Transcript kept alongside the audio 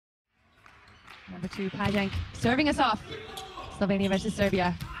Number 2, Pajank, serving us off. Slovenia versus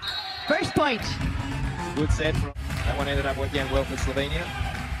Serbia. First point. Good set. That one ended up working well for Slovenia.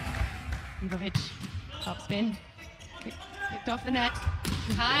 Ivovic, top spin. Picked off the net.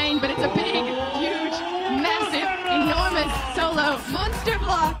 Behind, but it's a big, huge, massive, enormous solo monster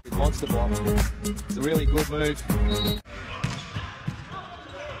block. Monster block. It's a really good move.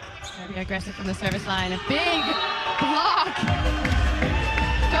 Serbia aggressive from the service line. A big block.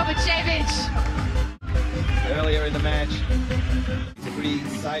 Kovacevic. Earlier in the match, it's a pretty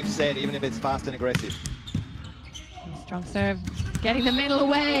safe set, even if it's fast and aggressive. Strong serve, getting the middle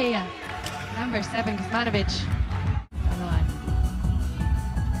away. Number 7, Kuzmanovic. On the line.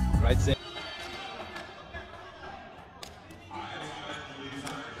 Great set.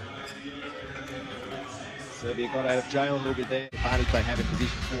 Serbia got out of jail a little bit there. The advantage they have in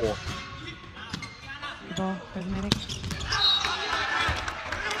position 4. The ball for the medic.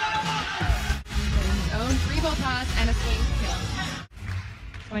 Getting his own free ball pass and a swing kill.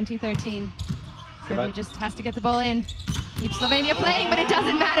 2013. Serbia just has to get the ball in. Keep Slovenia playing, but it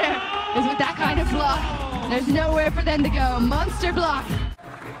doesn't matter. Because with that kind of block, there's nowhere for them to go. Monster block.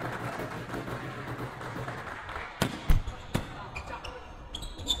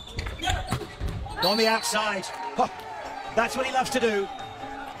 On the outside. Oh, that's what he loves to do.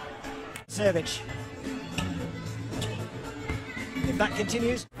 Kovacevic. If that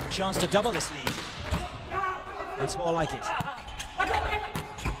continues, chance to double this lead. It's more like it.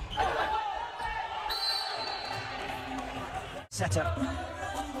 Setup.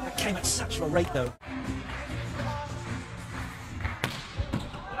 That came at such a rate, though.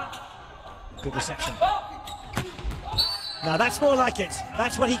 Good reception. Now that's more like it.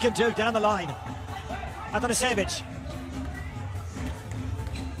 That's what he can do down the line. Atanasijevic.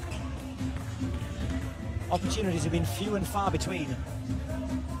 Opportunities have been few and far between.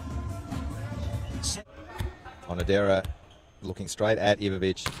 Onodera looking straight at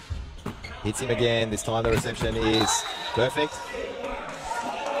Ivovic. Hits him again. This time the reception is perfect.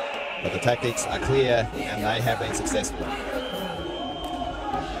 But the tactics are clear and they have been successful.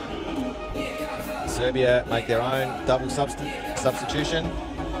 Serbia make their own double substitution.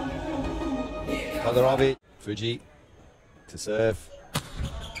 Todorovic, Fuji to serve.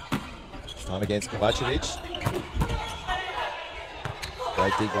 This time against Kovacevic.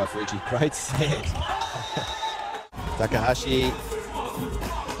 Great dig by Fuji, great set. Takahashi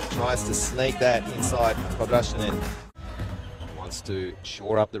tries to sneak that inside Kodrashinen. Wants to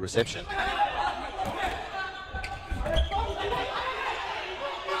shore up the reception.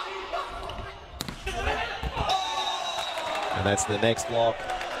 And that's the next block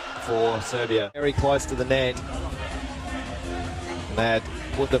for Serbia. Very close to the net. And that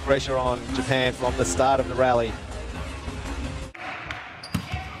put the pressure on Japan from the start of the rally.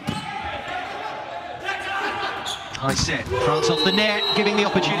 High set, France off the net, giving the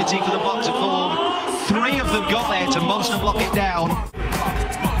opportunity for the block to form. 3 of them got there to monster block it down.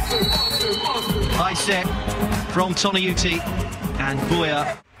 High set from Toniyuti and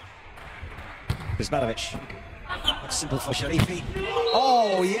Boya. Kuzmanovic. Simple for Sharifi.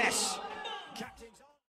 Oh, yes!